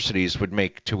universities would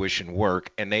make tuition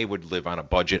work, and they would live on a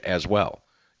budget as well.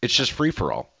 It's just free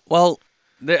for all. Well,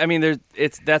 I mean,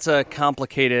 that's a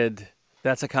complicated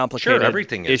Sure,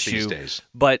 everything is issue. these days.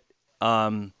 But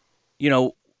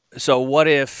so what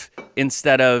if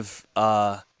instead of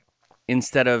or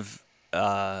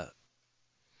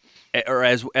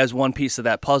as one piece of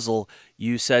that puzzle,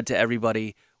 you said to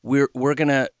everybody, we're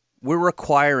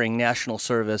requiring national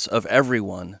service of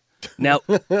everyone. Now,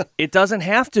 it doesn't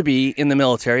have to be in the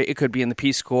military. It could be in the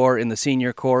Peace Corps, in the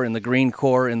Senior Corps, in the Green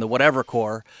Corps, in the whatever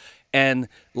Corps. And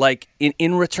like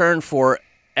in return for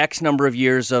X number of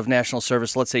years of national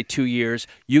service, let's say 2 years,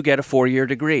 you get a 4-year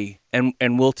degree, and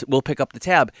we'll pick up the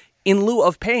tab in lieu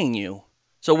of paying you.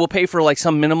 So we'll pay for like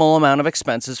some minimal amount of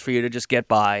expenses for you to just get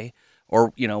by,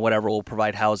 or whatever. We'll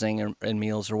provide housing and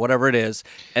meals or whatever it is,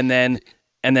 and then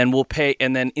we'll pay.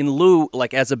 And then in lieu,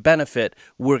 like as a benefit,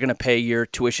 we're going to pay your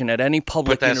tuition at any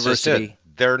public university. Just it.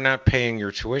 They're not paying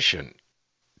your tuition.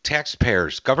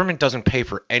 Taxpayers, government doesn't pay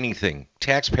for anything.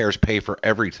 Taxpayers pay for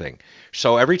everything.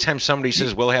 So every time somebody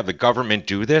says, we'll have the government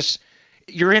do this,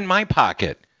 you're in my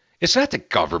pocket. It's not the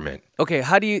government. Okay,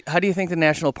 how do you think the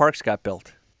national parks got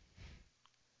built?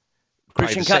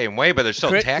 Probably the same way, but there's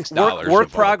still tax dollars.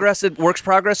 Works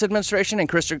Progress Administration and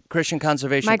Christian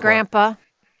Conservation My Corps. grandpa.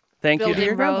 Thank you.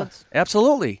 Building roads.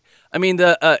 Absolutely. I mean,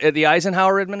 the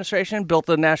Eisenhower administration built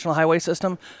the national highway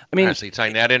system. I mean, actually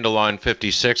tying that into law in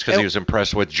 '56 because he was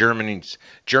impressed with Germany's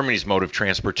mode of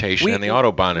transportation and the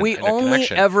Autobahn. We only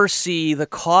ever see the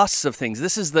costs of things.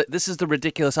 This is the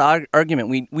ridiculous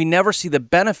argument. We never see the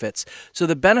benefits. So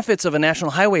the benefits of a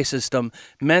national highway system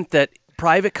meant that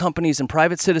private companies and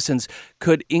private citizens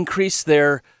could increase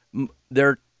their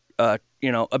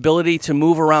ability to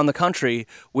move around the country,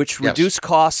 which reduced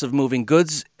costs of moving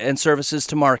goods and services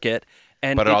to market.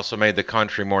 But it also made the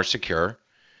country more secure.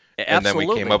 Absolutely. And then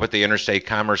we came up with the Interstate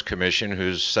Commerce Commission,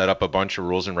 who's set up a bunch of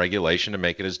rules and regulation to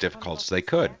make it as difficult as they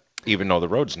could, even though the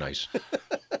road's nice.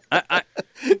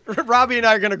 Robbie and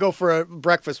I are going to go for a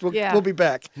breakfast. We'll be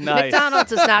back. Nice.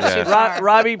 McDonald's is not too far.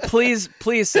 Robbie, please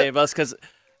save us, because...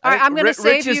 All right, I'm going to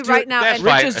save you right now. That's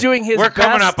Rich fine. is doing his We're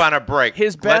coming best, up on a break.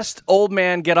 His best old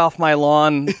man get off my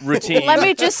lawn routine. Let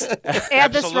me just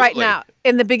add this right now.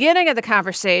 In the beginning of the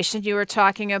conversation, you were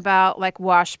talking about like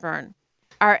Washburn.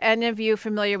 Are any of you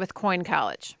familiar with Coyne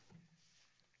College?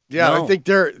 Yeah, No. I think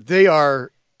they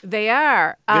are. They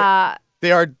are.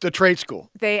 They are the trade school.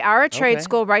 They are a trade Okay.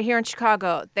 school right here in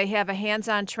Chicago. They have a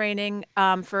hands-on training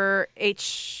for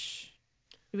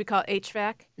we call it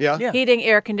HVAC? Yeah. Heating,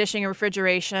 air conditioning, and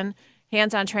refrigeration.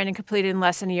 Hands-on training completed in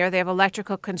less than a year. They have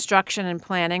electrical construction and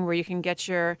planning where you can get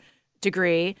your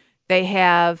degree. They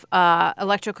have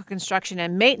electrical construction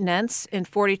and maintenance. In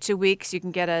 42 weeks, you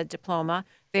can get a diploma.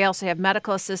 They also have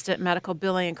medical assistant, medical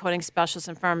billing, and coding specialist,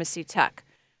 and pharmacy tech.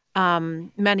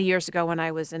 Many years ago when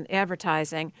I was in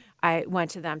advertising, I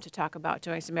went to them to talk about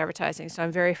doing some advertising. So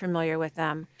I'm very familiar with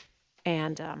them.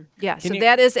 And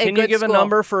that is a good school. Can you give a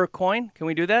number for a coin? Can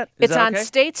we do that? Is It's that on okay?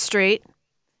 State Street.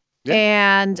 Yeah.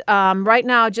 And right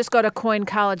now, just go to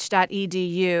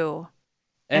coincollege.edu.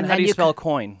 And how then do you spell can-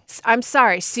 coin? I'm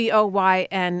sorry,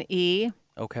 COYNE.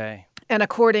 Okay. And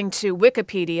according to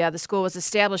Wikipedia, the school was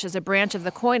established as a branch of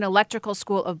the Coin Electrical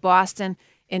School of Boston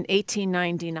in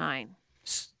 1899.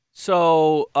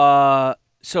 So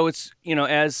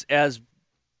it's as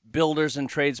builders and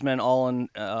tradesmen, all in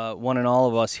one and all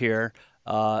of us here.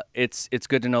 It's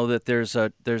good to know that there's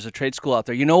a trade school out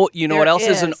there. You know what There else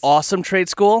is an is. awesome trade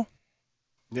school?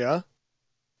 Yeah.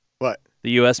 What?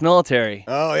 The U.S. military.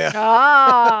 Oh yeah.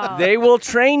 Oh. They will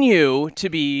train you to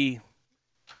be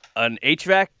an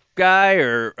HVAC guy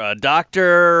or a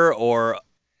doctor or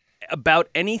about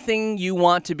anything you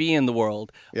want to be in the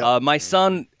world. Yep. My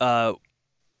son and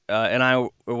I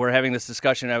were having this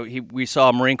discussion. We saw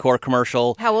a Marine Corps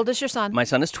commercial. How old is your son? My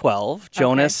son is 12.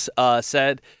 Jonas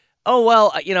said, "Oh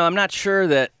well, I'm not sure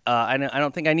that I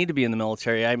don't think I need to be in the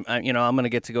military. I'm going to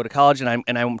get to go to college, and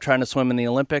I'm trying to swim in the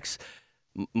Olympics."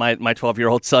 My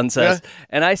 12-year-old son says,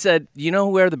 and I said, "You know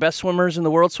where the best swimmers in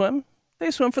the world swim? They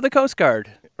swim for the Coast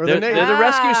Guard. Or the Navy. They're the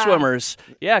rescue swimmers.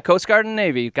 Yeah, Coast Guard and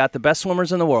Navy got the best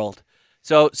swimmers in the world.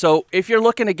 So if you're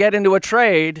looking to get into a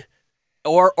trade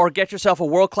or get yourself a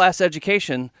world-class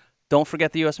education, don't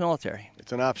forget the U.S. military.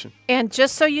 It's an option. And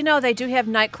just so you know, they do have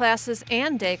night classes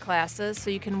and day classes, so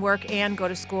you can work and go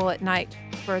to school at night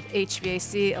for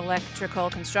HVAC, electrical,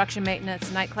 construction maintenance,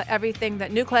 everything.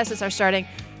 That new classes are starting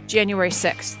January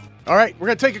 6th. All right, we're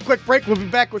going to take a quick break. We'll be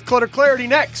back with Clutter Clarity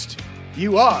next.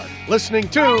 You are listening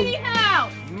to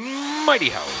Mighty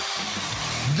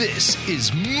House. This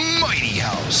is Mighty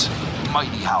House.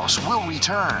 Mighty House will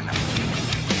return.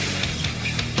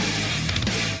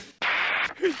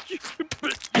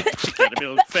 Gotta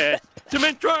build fast.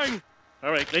 Cement drawing.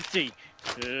 All right, let's see.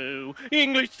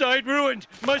 English side ruined.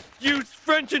 Must use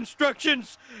French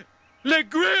instructions. Le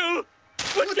Grill.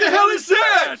 What the hell is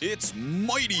that? It's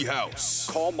Mighty House.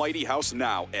 Call Mighty House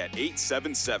now at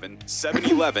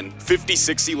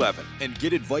 877-711-5611 and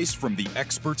get advice from the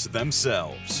experts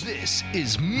themselves. This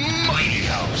is Mighty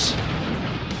House.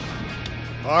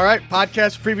 All right,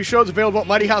 podcast and previous shows available at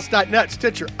mightyhouse.net,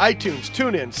 Stitcher, iTunes,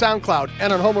 TuneIn, SoundCloud,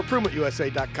 and on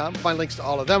HomeImprovementUSA.com. Find links to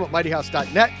all of them at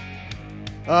mightyhouse.net.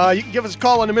 You can give us a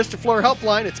call on the Mr. Floor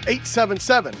helpline. It's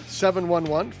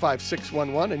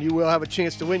 877-711-5611, and you will have a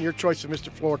chance to win your choice of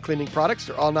Mr. Floor cleaning products.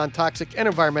 They're all non-toxic and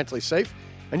environmentally safe,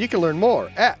 and you can learn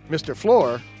more at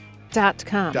MrFloor.com.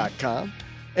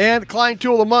 And the Klein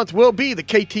Tool of the Month will be the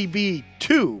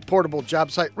KTB2 portable job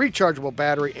site, rechargeable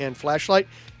battery, and flashlight.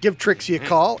 Give Trixie a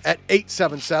call at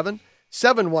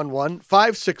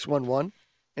 877-711-5611,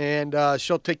 and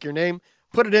she'll take your name,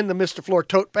 put it in the Mr. Floor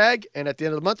tote bag, and at the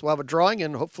end of the month, we'll have a drawing,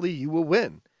 and hopefully you will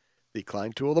win the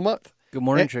Klein Tool of the Month. Good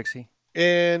morning, Trixie.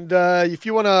 And if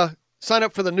you want to sign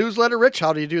up for the newsletter, Rich,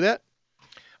 how do you do that?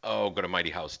 Oh, go to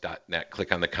mightyhouse.net,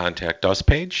 click on the Contact Us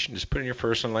page, just put in your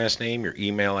first and last name, your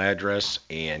email address,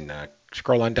 and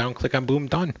scroll on down, click on Boom,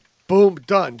 done. Boom,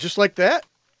 done. Just like that?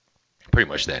 Pretty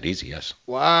much that easy, yes.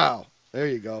 Wow. There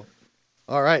you go.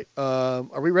 All right.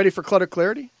 Are we ready for Clutter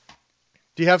Clarity?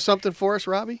 Do you have something for us,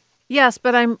 Robbie? Yes,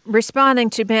 but I'm responding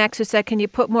to Max, who said, can you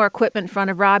put more equipment in front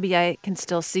of Robbie? I can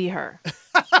still see her.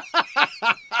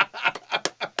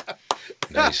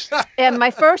 Nice. And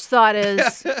my first thought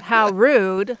is, how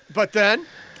rude. But then?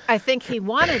 I think he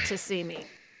wanted to see me.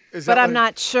 Is that But I'm what-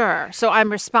 not sure. So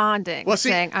I'm responding,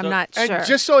 saying I'm not and sure.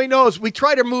 just so he knows, we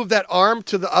try to move that arm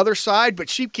to the other side, but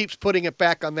she keeps putting it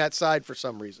back on that side for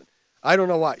some reason. I don't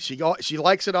know why. She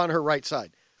likes it on her right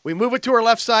side. We move it to her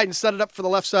left side and set it up for the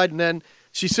left side, and then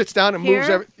she sits down and moves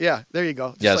Here? Yeah, there you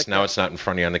go. Just Yes, like now that. it's not in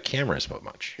front of you on the camera as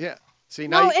much. Yeah. See,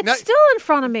 now no, you- it's now- still in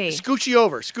front of me. Scoochie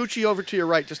over. Scoochie over to your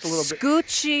right just a little bit.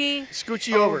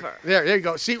 Scoochie over. There you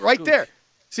go. See, right there.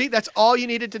 See, that's all you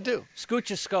needed to do.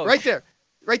 Scooch a scotch. Right there.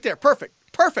 Right there. Perfect.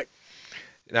 Perfect.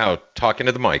 Now, talking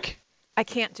to the mic. I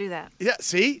can't do that. Yeah,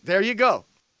 see? There you go.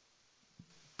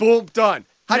 Boom, done.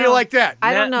 How do you No, like that?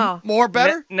 I don't know. More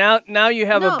better? Now you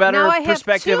have No, a better now I have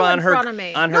perspective two on in her front of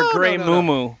me. on her No, gray no, no, no.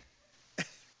 moo-moo.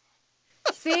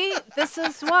 See, this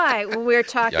is why when we were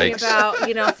talking Yikes. about,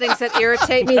 things that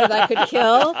irritate me that I could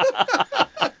kill.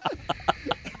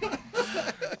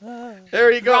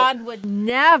 There you go. Ron would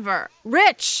never.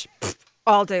 Rich,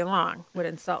 all day long, would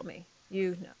insult me.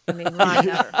 Ron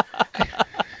never.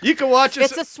 You can watch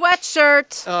us. It's a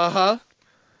sweatshirt. Uh-huh.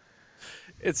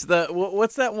 It's the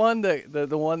what's that one? The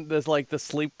one that's like the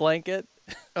sleep blanket.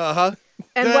 Uh-huh.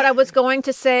 And what I was going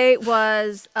to say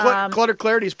was... Clutter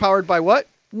Clarity is powered by what?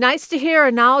 Nice to hear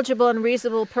a knowledgeable and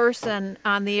reasonable person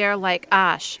on the air like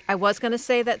Ash. I was going to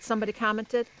say that somebody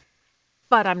commented,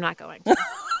 but I'm not going to.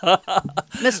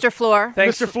 Mr. Floor.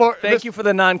 Mr. Floor. Thank you for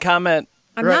the non-comment.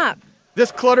 I'm not.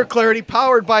 This Clutter Clarity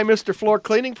powered by Mr. Floor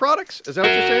Cleaning Products? Is that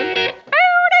what you're saying?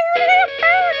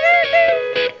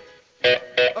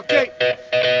 Okay.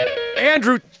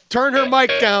 Andrew, turn her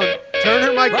mic down. Turn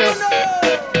her mic down.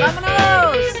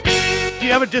 Vamonos! Do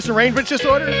you have a disarrangement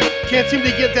disorder? Can't seem to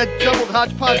get that jumbled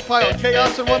hodgepodge pile of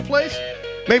chaos in one place?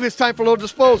 Maybe it's time for a little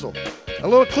disposal, a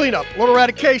little cleanup, a little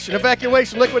eradication,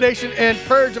 evacuation, liquidation, and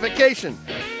purgification.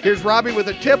 Here's Robbie with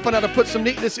a tip on how to put some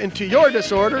neatness into your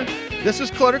disorder. This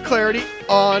is Clutter Clarity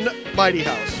on Mighty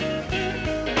House.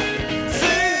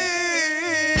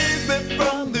 Save me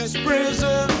from this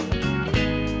prison.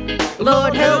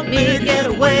 Lord, help me get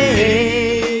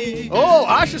away. Oh,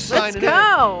 Asha's signing Let's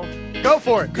go. Go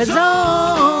for it. 'Cause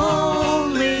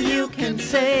only you can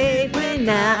save me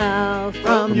now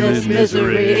from this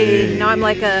misery. Now I'm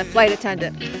like a flight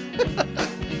attendant.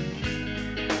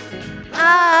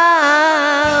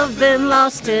 I've been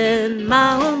lost in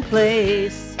my own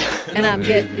place, and I'm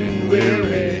getting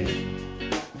weary.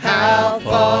 How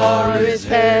far is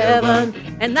heaven?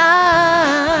 And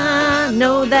I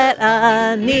know that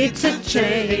I need to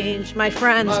change my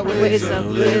friends' ways of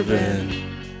living.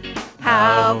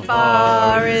 How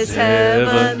far is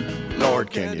heaven? Lord,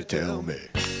 can you tell me?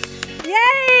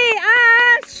 Yay,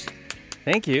 Ash!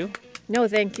 Thank you. No,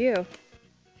 thank you.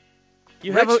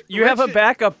 You have a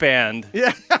backup band.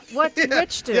 Yeah. What did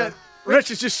Rich do? Yeah.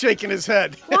 Rich is just shaking his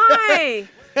head. Why?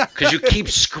 Because you keep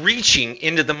screeching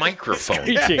into the microphone.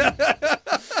 Screeching.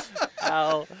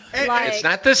 Ow. It's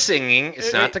not the singing,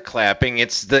 it's not the clapping,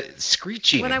 it's the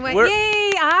screeching. When I went,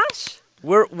 yay, Ash!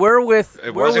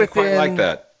 It wasn't quite like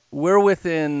that. We're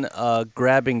within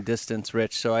grabbing distance,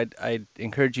 Rich, so I'd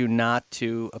encourage you not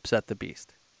to upset the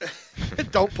beast.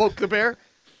 Don't poke the bear.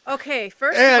 Okay,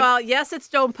 first of all, yes, it's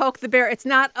don't poke the bear. It's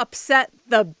not upset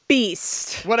the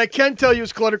beast. What I can tell you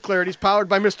is Clutter Clarity is powered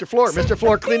by Mr. Floor. Mr.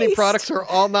 Floor cleaning products are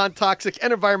all non-toxic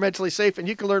and environmentally safe, and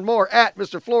you can learn more at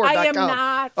MrFloor.com. I am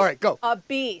not all right, go. a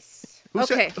beast.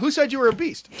 Who said you were a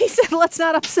beast? He said, let's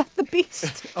not upset the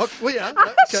beast. Oh, well, yeah.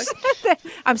 Okay.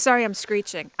 I'm sorry, I'm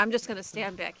screeching. I'm just going to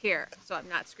stand back here so I'm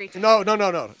not screeching. No.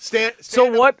 Stand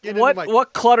so up,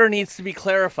 what clutter needs to be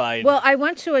clarified? Well, I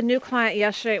went to a new client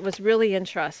yesterday. It was really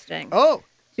interesting. Oh.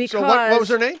 Because so what was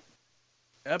her name?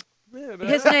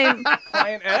 His name.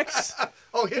 Client X?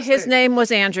 Oh, his name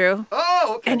was Andrew.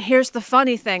 Oh, okay. And here's the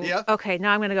funny thing. Yeah. Okay,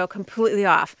 now I'm going to go completely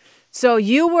off. So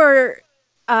you were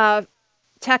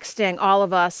texting all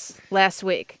of us last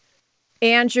week.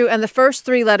 Andrew, and the first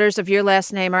three letters of your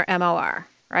last name are M-O-R,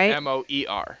 right?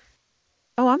 M-O-E-R.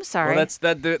 Oh, I'm sorry. Well,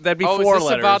 that'd be oh, four is this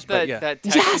letters. about but yeah. that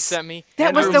text you sent me?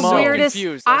 That was I the so weirdest.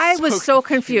 Confused. I was so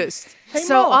confused. Hey,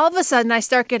 so Mo. all of a sudden, I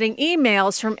start getting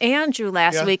emails from Andrew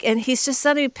last week, and he's just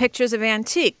sending me pictures of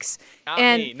antiques. Not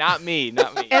me.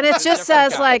 And it just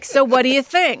says, like, so what do you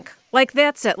think? Like,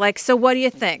 that's it. Like, so what do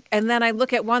you think? And then I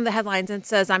look at one of the headlines and it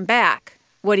says, I'm back.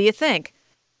 What do you think?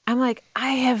 I'm like, I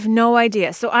have no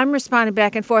idea. So I'm responding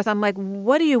back and forth. I'm like,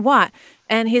 what do you want?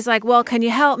 And he's like, well, can you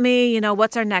help me? You know,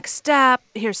 what's our next step?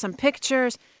 Here's some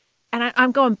pictures. And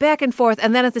I'm going back and forth.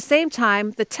 And then at the same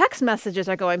time, the text messages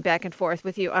are going back and forth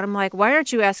with you. And I'm like, why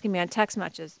aren't you asking me on text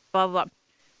messages? Blah, blah, blah.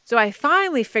 So I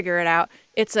finally figure it out.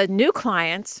 It's a new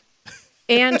client.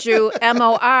 Andrew,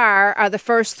 M-O-R, are the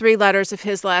first three letters of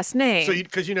his last name. So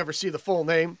because you never see the full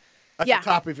name at the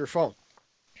top of your phone.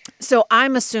 So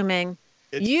I'm assuming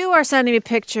you are sending me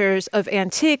pictures of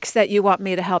antiques that you want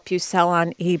me to help you sell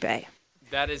on eBay.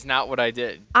 That is not what I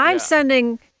did. I'm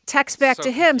sending text back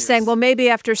to him saying, well, maybe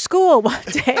after school one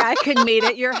day I can meet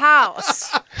at your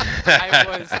house.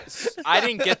 I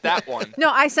didn't get that one. No,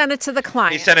 I sent it to the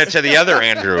client. He sent it to the other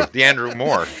Andrew, the Andrew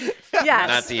Moore. Yes.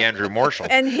 Not the Andrew Marshall.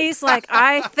 And he's like,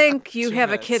 I think you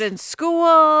have a kid in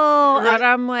school. And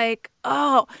I'm like,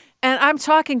 oh. And I'm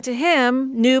talking to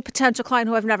him, new potential client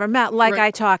who I've never met, like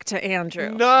I talked to Andrew.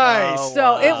 Nice. Oh,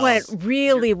 So it went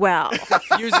really well.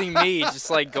 Confusing me, just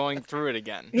like going through it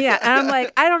again. Yeah, and I'm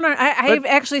like, I don't know. I've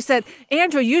actually said,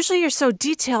 Andrew, usually you're so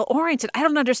detail-oriented. I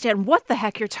don't understand what the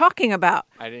heck you're talking about.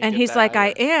 I didn't and get he's that like,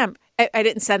 either. I am. I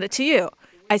didn't send it to you.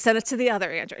 I sent it to the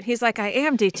other Andrew. He's like, I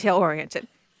am detail-oriented.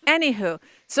 Anywho,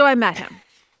 so I met him.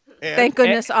 And? Thank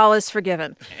goodness all is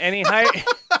forgiven. And he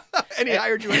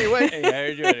hired you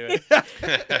anyway.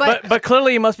 But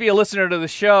clearly you must be a listener to the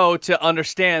show to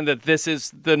understand that this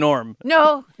is the norm.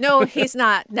 No, he's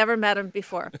not. Never met him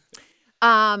before.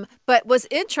 But what's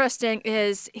interesting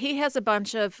is he has a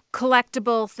bunch of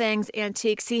collectible things,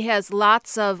 antiques. He has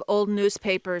lots of old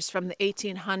newspapers from the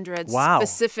 1800s. Wow.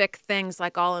 Specific things,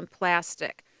 like all in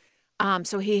plastic.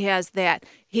 So he has that.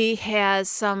 He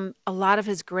has a lot of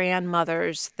his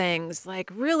grandmother's things, like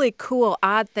really cool,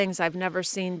 odd things I've never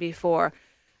seen before.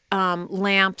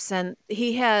 Lamps, and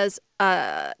he has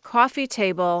a coffee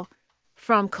table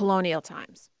from colonial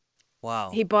times. Wow.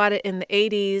 He bought it in the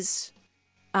 80s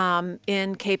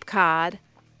in Cape Cod,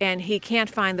 and he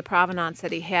can't find the provenance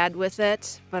that he had with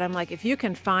it. But I'm like, if you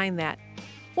can find that,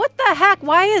 what the heck?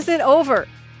 Why is it over?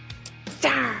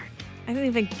 Darn. I didn't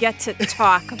even get to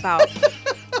talk about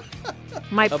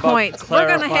my points. We're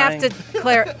going to have to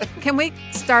Can we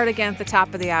start again at the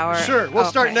top of the hour? Sure. We'll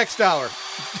start next hour.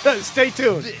 Stay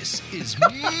tuned. This is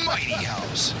Mighty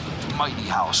House. Mighty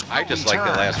House. I just like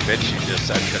the last bit she just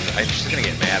said. I'm just going to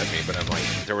get mad at me, but I'm like,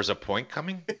 there was a point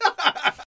coming?